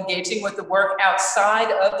people engaging with the work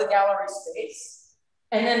outside of the gallery space.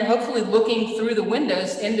 And then hopefully looking through the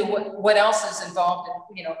windows into what else is involved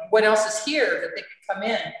in, you know, what else is here that they can come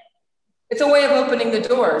in. It's a way of opening the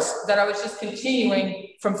doors that I was just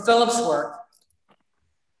continuing from Philip's work.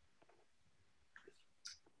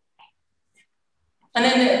 And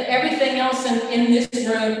then everything else in this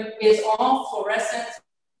room is all fluorescent.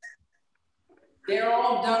 They're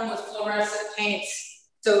all done with fluorescent paints.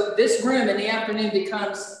 So this room in the afternoon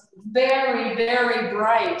becomes very, very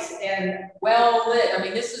bright and well lit. I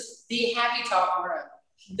mean, this is the happy talk room.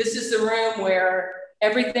 This is the room where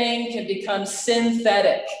everything can become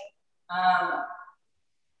synthetic.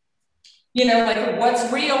 You know, like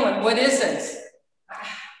what's real and what isn't.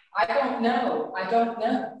 I don't know. I don't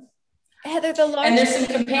know. Heather, the large. And there's some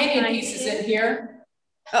companion pieces in here.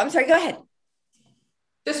 Oh, I'm sorry. Go ahead.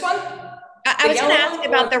 This one? I was going to ask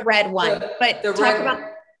about the red one, but talk about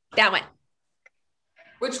that one.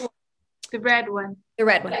 Which one? The red one. The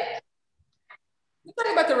red one. You're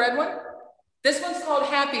talking about the red one? This one's called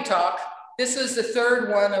Happy Talk. This is the third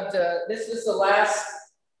one of this was the last,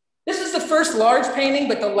 this was the first large painting,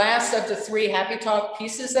 but the last of the 3 Happy Talk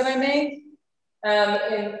pieces that I made.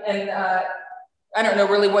 I don't know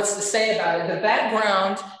really what's to say about it. The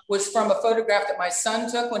background was from a photograph that my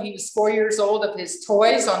son took when he was 4 years old of his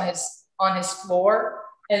toys on his floor.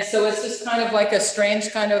 And so it's just kind of like a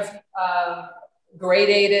strange kind of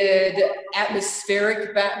gradated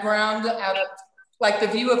atmospheric background out of like the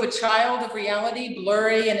view of a child of reality,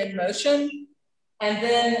 blurry and in motion. And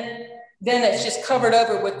then it's just covered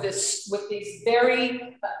over with these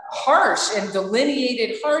very harsh and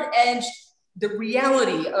delineated, hard-edged, the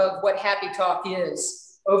reality of what Happy Talk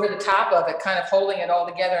is over the top of it, kind of holding it all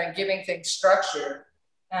together and giving things structure.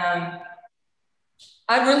 I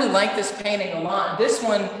really like this painting a lot. This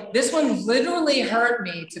one literally hurt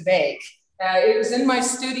me to make. It was in my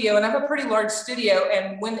studio, and I have a pretty large studio.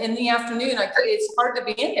 And when in the afternoon, it's hard to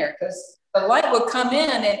be in there because the light would come in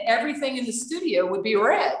and everything in the studio would be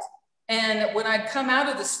red. And when I'd come out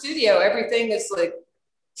of the studio, everything is like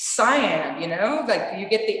cyan, you know, like you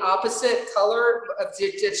get the opposite color of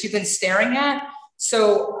that you've been staring at.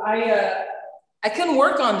 So I couldn't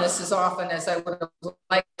work on this as often as I would have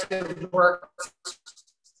liked to work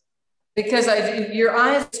because your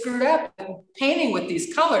eyes screwed up painting with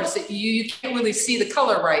these colors that you can't really see the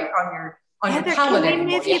color right on your palette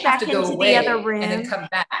anymore. You have to go away and then come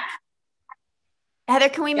back. Heather,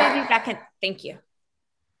 can we move you back in? Thank you.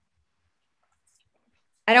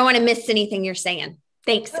 I don't want to miss anything you're saying.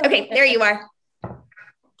 Thanks. Okay, there you are.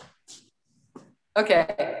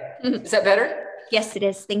 Okay. Is that better? Yes, it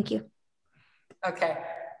is. Thank you. Okay.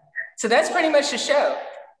 So that's pretty much the show.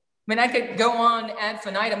 I mean, I could go on ad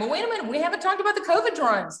infinitum. Well, wait a minute. We haven't talked about the COVID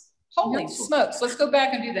drawings. Holy smokes. Let's go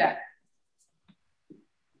back and do that.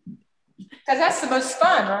 Because that's the most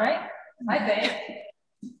fun, right? I think.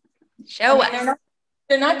 Show us.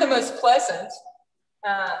 They're not the most pleasant.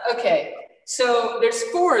 Okay. So there's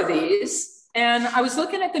 4 of these. And I was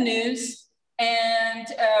looking at the news and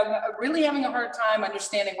really having a hard time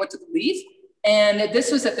understanding what to believe. And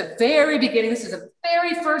this was at the very beginning. This is the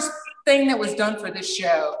very first thing that was done for this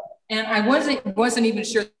show. And I wasn't even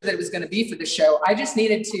sure that it was going to be for the show. I just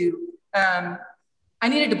needed to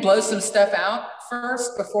blow some stuff out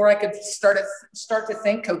first before I could start to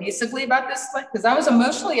think cohesively about this, because I was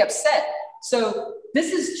emotionally upset. So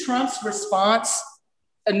this is Trump's response,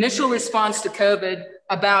 initial response to COVID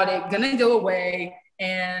about it going to go away.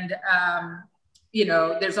 And, you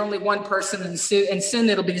know, there's only one person and soon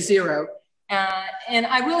it'll be 0. And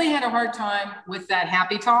I really had a hard time with that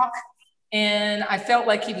Happy Talk. And I felt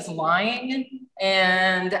like he was lying,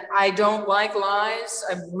 and I don't like lies.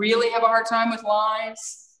 I really have a hard time with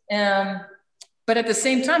lies. But at the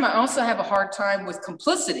same time, I also have a hard time with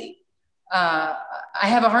complicity. I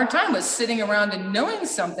have a hard time with sitting around and knowing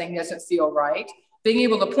something doesn't feel right, being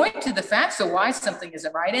able to point to the facts of why something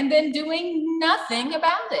isn't right, and then doing nothing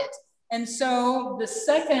about it. And so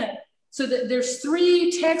there's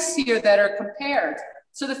 3 texts here that are compared.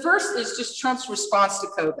 So the first is just Trump's response to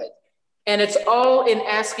COVID. And it's all in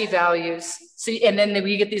ASCII values. See, and then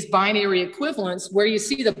we get these binary equivalents where you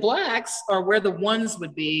see the blacks are where the ones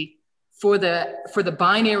would be for the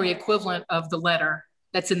binary equivalent of the letter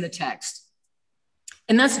that's in the text.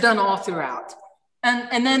 And that's done all throughout.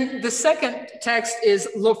 And then the second text is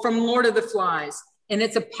from Lord of the Flies. And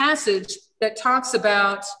it's a passage that talks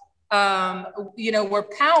about, you know, where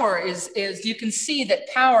power is you can see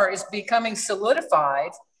that power is becoming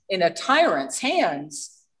solidified in a tyrant's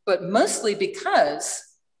hands, but mostly because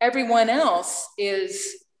everyone else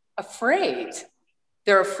is afraid.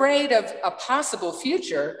 They're afraid of a possible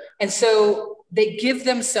future. And so they give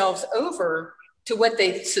themselves over to what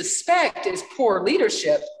they suspect is poor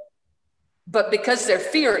leadership, but because their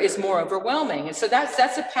fear is more overwhelming. And so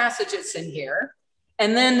that's a passage that's in here.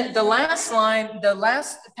 And then the last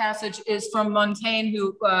passage is from Montaigne,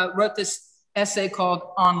 who wrote this essay called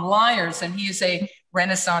On Liars. And he is a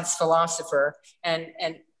Renaissance philosopher. And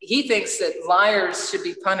he thinks that liars should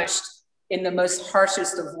be punished in the most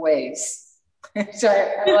harshest of ways. So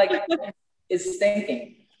I like his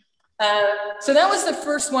thinking. So that was the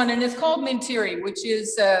first one, and it's called Mentiri, which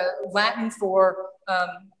is Latin for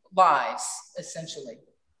lies, essentially.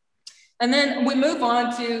 And then we move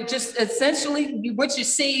on to just essentially what you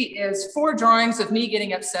see is 4 drawings of me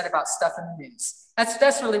getting upset about stuff in the news.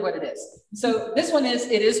 That's really what it is. So this one is,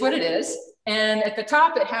 it is what it is. And at the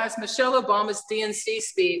top, it has Michelle Obama's DNC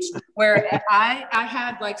speech, where I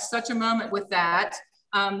had like such a moment with that.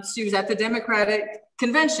 She was at the Democratic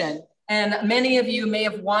convention, and many of you may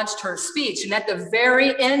have watched her speech. And at the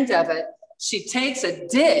very end of it, she takes a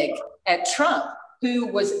dig at Trump, who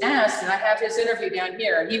was asked, and I have his interview down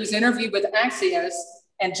here. He was interviewed with Axios,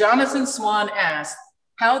 and Jonathan Swan asked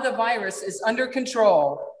how the virus is under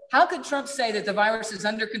control. How could Trump say that the virus is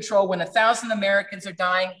under control when 1,000 Americans are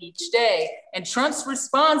dying each day? And Trump's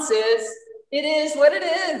response is, it is what it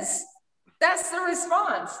is. That's the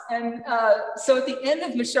response. And so at the end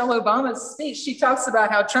of Michelle Obama's speech, she talks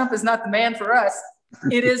about how Trump is not the man for us.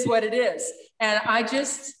 It is what it is. And I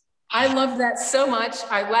love that so much.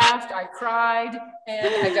 I laughed, I cried,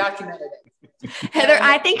 and I documented it. Heather,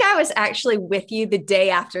 I think I was actually with you the day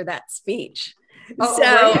after that speech. Oh,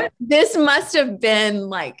 so this must have been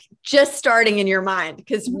like just starting in your mind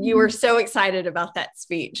because you were so excited about that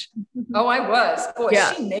speech. Oh, I was. Boy,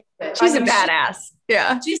 yeah. She nailed it. She's a badass.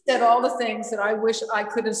 She said all the things that I wish I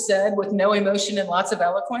could have said with no emotion and lots of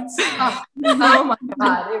eloquence. Oh my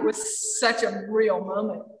God, it was such a real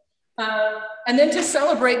moment. And then to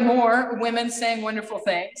celebrate more women saying wonderful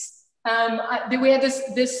things, we had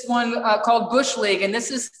this one called Bush League, and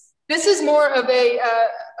this is more of a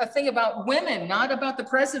thing about women, not about the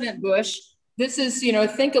President Bush. This is,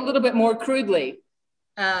 think a little bit more crudely,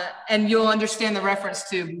 and you'll understand the reference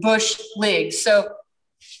to Bush League. So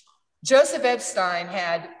Joseph Epstein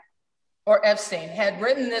had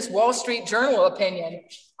written this Wall Street Journal opinion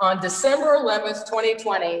on December 11th,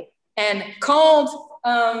 2020, and called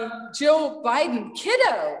Jill Biden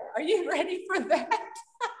kiddo. Are you ready for that?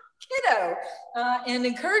 Kiddo, and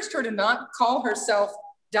encouraged her to not call herself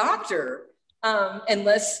doctor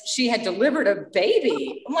unless she had delivered a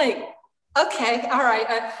baby. I'm like, okay, all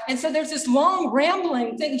right. And so there's this long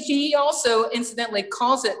rambling thing. He also incidentally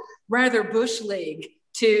calls it rather Bush League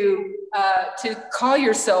to call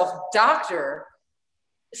yourself doctor.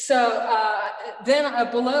 So then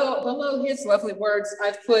below his lovely words,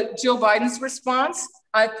 I've put Jill Biden's response.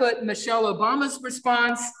 I've put Michelle Obama's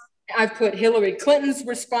response. I've put Hillary Clinton's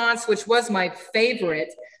response, which was my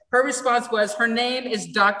favorite. Her response was, her name is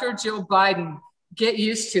Dr. Jill Biden. Get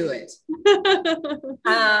used to it.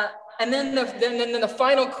 And then the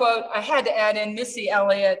final quote, I had to add in Missy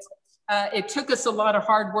Elliott. It took us a lot of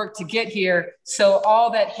hard work to get here. So all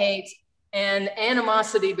that hate and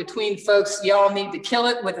animosity between folks, y'all need to kill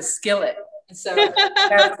it with a skillet. And so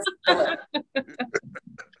that's the skillet,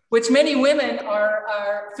 which many women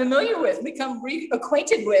are familiar with, become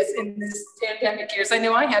reacquainted with in this pandemic years. I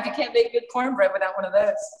know I have. You can't make good cornbread without one of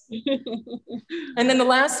those. And then the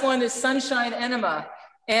last one is sunshine enema.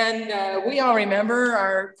 And we all remember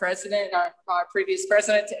our president, our previous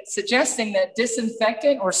president, suggesting that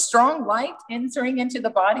disinfectant or strong light entering into the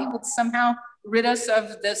body would somehow rid us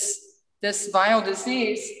of this vile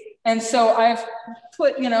disease. And so I've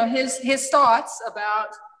put, his thoughts about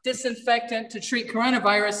disinfectant to treat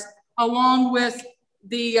coronavirus, along with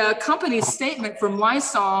the company's statement from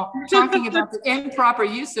Lysol talking about the improper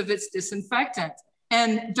use of its disinfectant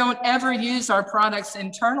and don't ever use our products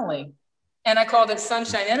internally. And I called it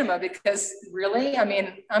sunshine enema because really,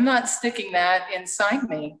 I'm not sticking that inside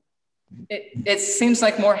me. It seems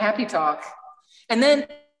like more happy talk. And then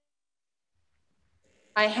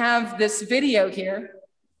I have this video here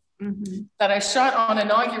that I shot on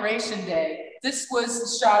Inauguration Day. This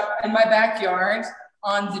was shot in my backyard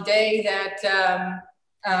on the day that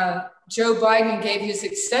Joe Biden gave his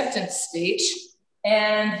acceptance speech.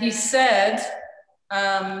 And he said,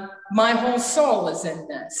 my whole soul is in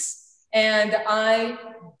this. And I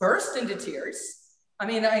burst into tears.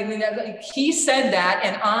 He said that,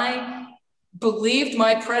 and I believed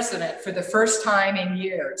my president for the first time in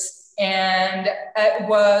years. And it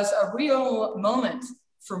was a real moment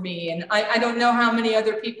for me. And I don't know how many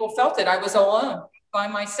other people felt it. I was alone by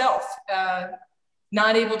myself,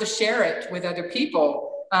 not able to share it with other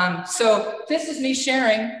people. So this is me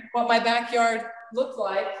sharing what my backyard looked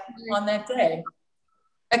like on that day.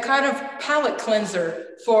 A kind of palate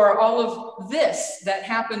cleanser for all of this that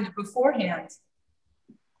happened beforehand.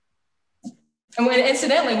 And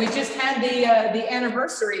incidentally, we just had the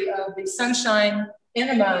anniversary of the sunshine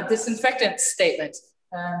enema disinfectant statement.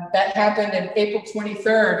 That happened in April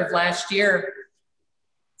 23rd of last year.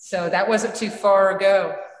 So that wasn't too far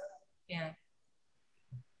ago. Yeah.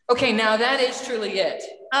 Okay, now that is truly it.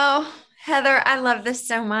 Oh, Heather, I love this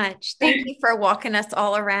so much. Thank you for walking us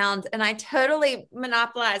all around. And I totally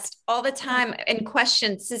monopolized all the time in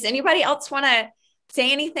questions. Does anybody else want to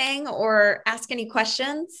say anything or ask any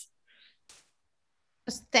questions?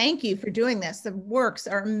 Thank you for doing this. The works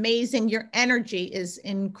are amazing. Your energy is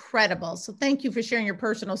incredible. So thank you for sharing your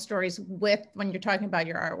personal stories when you're talking about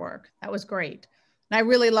your artwork. That was great. And I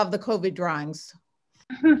really love the COVID drawings.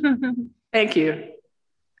 Thank you.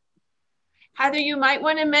 Heather, you might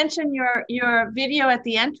want to mention your video at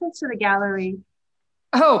the entrance to the gallery.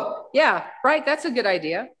 Oh, yeah, right. That's a good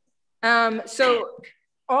idea. So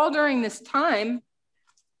all during this time,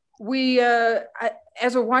 we,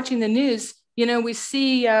 as we're watching the news, you know, we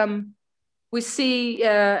see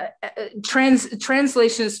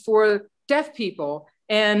translations for deaf people.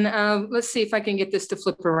 And let's see if I can get this to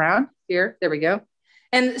flip around here. There we go.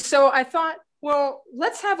 And so I thought, well,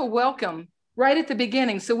 let's have a welcome right at the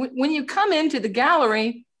beginning. So when you come into the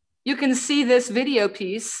gallery, you can see this video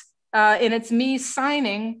piece, and it's me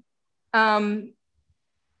signing.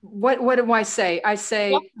 What do I say? I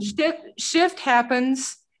say, shift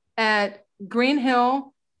happens at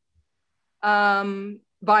GreenHill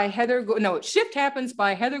by Heather. No, shift happens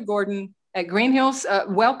by Heather Gordon at GreenHill's.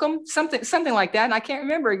 Welcome, something like that. And I can't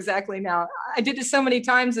remember exactly now. I did it so many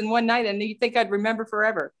times in one night, and you think I'd remember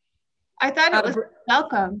forever. I thought it was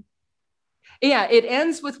welcome. Yeah, it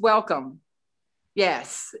ends with welcome.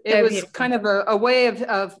 Yes, it was kind of a way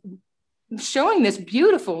of showing this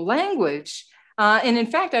beautiful language. And in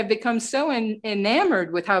fact, I've become so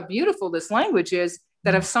enamored with how beautiful this language is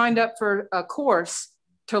that I've signed up for a course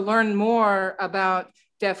to learn more about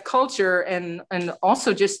deaf culture and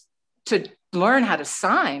also just to learn how to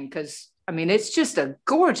sign, because I mean, it's just a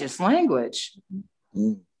gorgeous language.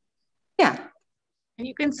 Yeah. And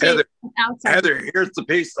you can see Heather, outside. Heather, here's the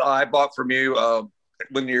piece I bought from you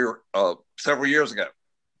when you're several years ago.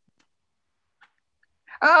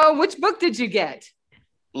 Oh, which book did you get?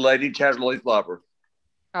 Lady Chatterley's Lover.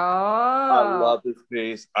 Oh. I love this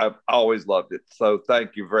piece. I've always loved it. So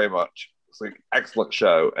thank you very much. It's an excellent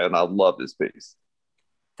show, and I love this piece.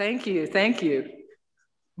 Thank you. Thank you.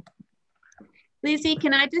 Lizzie,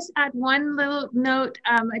 can I just add one little note?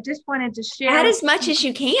 I just wanted to share. Add as much as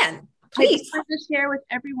you can. Please. I just want to share with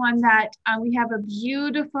everyone that we have a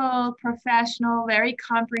beautiful, professional, very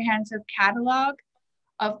comprehensive catalog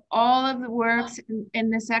of all of the works in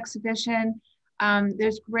this exhibition.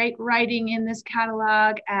 There's great writing in this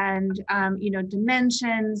catalog and, you know,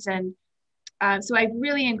 dimensions. And so I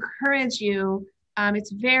really encourage you.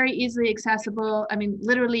 It's very easily accessible. I mean,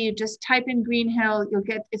 literally you just type in GreenHill,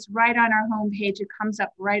 it's right on our homepage. It comes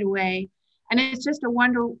up right away. And it's just a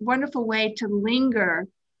wonderful way to linger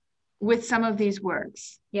with some of these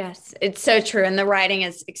works. Yes, it's so true. And the writing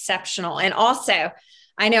is exceptional. And also,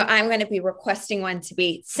 I know I'm going to be requesting one to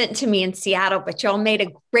be sent to me in Seattle, but y'all made a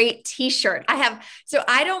great t-shirt. So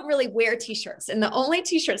I don't really wear t-shirts, and the only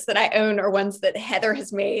t-shirts that I own are ones that Heather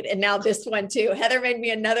has made. And now this one too. Heather made me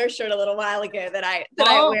another shirt a little while ago that I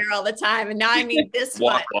wear all the time. And now I made this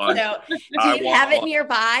one. So do you have it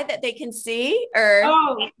nearby that they can see? Or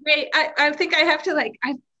oh, wait, I think I have to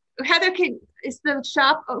Heather, is the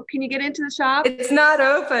shop, can you get into the shop? It's not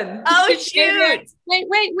open. Oh, shoot. Wait,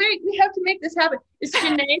 we have to make this happen. Is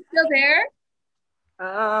Janae still there?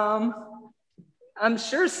 I'm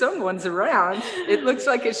sure someone's around. It looks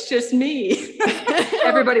like it's just me.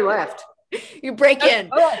 Everybody left. You break in.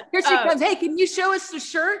 Oh, here she comes. Hey, can you show us the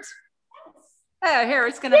shirt? Here,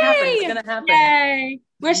 it's gonna happen. It's gonna happen. Yay.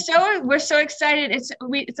 We're so excited. It's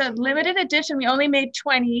a limited edition. We only made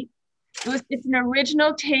 20. It's an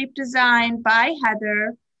original tape design by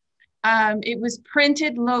Heather. It was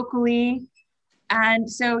printed locally.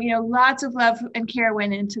 And so, you know, lots of love and care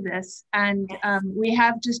went into this. And we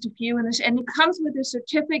have just a few in this, and it comes with a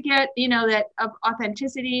certificate, you know, that of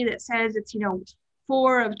authenticity that says it's, you know,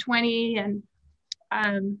 4 of 20. And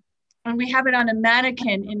we have it on a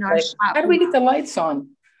mannequin in our shop. How do we get the lights on?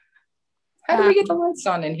 How do we get the lights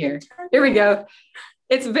on in here? Here we go.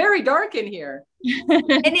 It's very dark in here.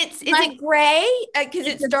 And is it gray? Because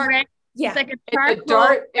it's dark. Gray. Yeah. It's like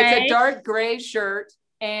it's a dark gray shirt.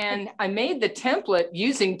 And I made the template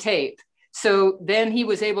using tape. So then he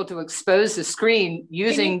was able to expose the screen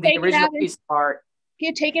using the original piece of art. Can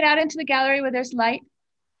you take it out into the gallery where there's light?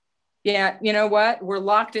 Yeah, you know what? We're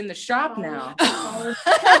locked in the shop now. You're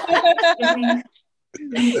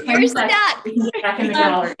stuck. Back in the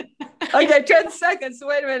gallery. Okay, 10 seconds.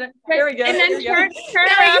 Wait a minute. Here we go. And then turn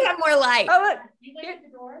around. You have more light. Oh, look.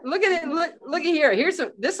 Look at it. Look at here.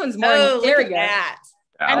 This one's more. There we go. That.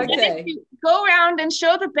 And then if you go around and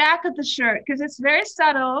show the back of the shirt, because it's very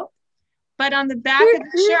subtle, but on the back of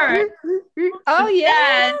the shirt. Oh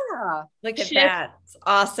yeah. Look at that. It's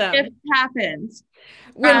awesome. Shift happens.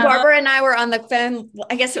 When Barbara and I were on the phone,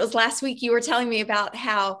 I guess it was last week, you were telling me about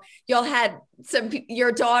how y'all had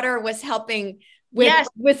your daughter was helping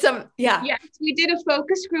with some. Yes, we did a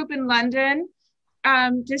focus group in London,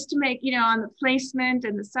 just to make, on the placement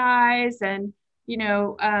and the size and,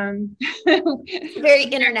 very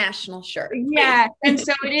international shirt. Yeah. And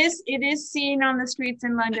so it is seen on the streets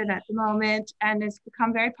in London at the moment, and it's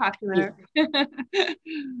become very popular.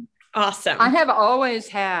 Awesome. I have always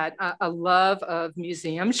had a love of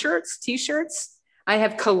museum shirts, t-shirts. I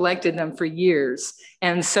have collected them for years.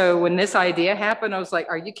 And so when this idea happened, I was like,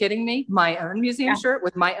 are you kidding me? My own museum shirt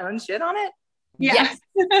with my own shit on it? Yes.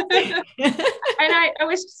 And I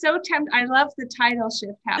was so tempted. I love the title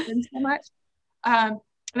Shift Happens so much. And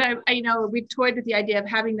I we toyed with the idea of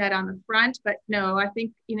having that on the front, but no, I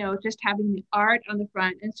think, just having the art on the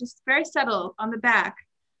front, and it's just very subtle on the back.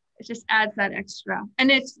 It just adds that extra.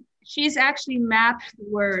 And she's actually mapped the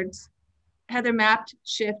words. Heather mapped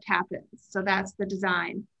Shift Happens. So that's the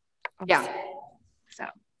design. Yeah. So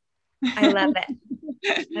I love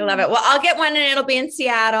it. I love it. Well, I'll get one and it'll be in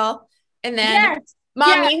Seattle. And then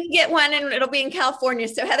Mom, you can get one and it'll be in California.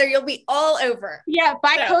 So Heather, you'll be all over. Yeah,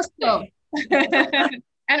 bi-coastal.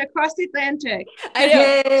 And across the Atlantic.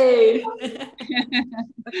 I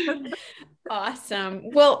know. Awesome.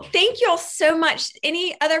 Well, thank you all so much.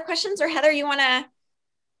 Any other questions, or Heather, you want to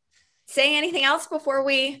say anything else before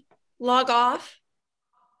we log off?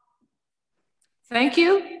 Thank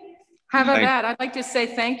you. How about that? I'd like to say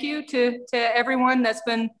thank you to everyone that's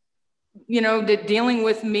been, dealing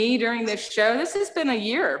with me during this show. This has been a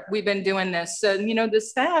year we've been doing this. The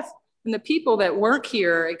staff and the people that work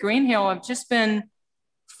here at GreenHill have just been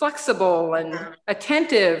flexible and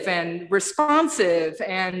attentive and responsive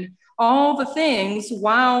and all the things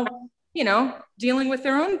while, dealing with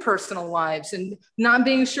their own personal lives and not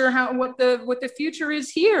being sure what the future is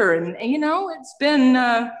here. And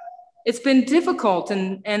it's been difficult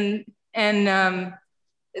and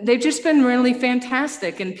they've just been really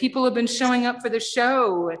fantastic. And people have been showing up for the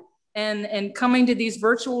show and coming to these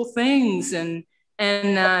virtual things and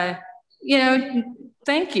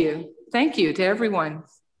thank you to everyone.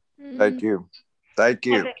 Thank you.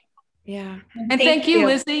 Yeah. And thank you,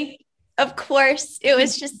 Lizzie. Of course. It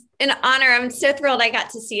was just an honor. I'm so thrilled I got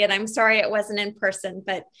to see it. I'm sorry it wasn't in person,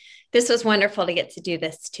 but this was wonderful to get to do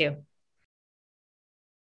this too.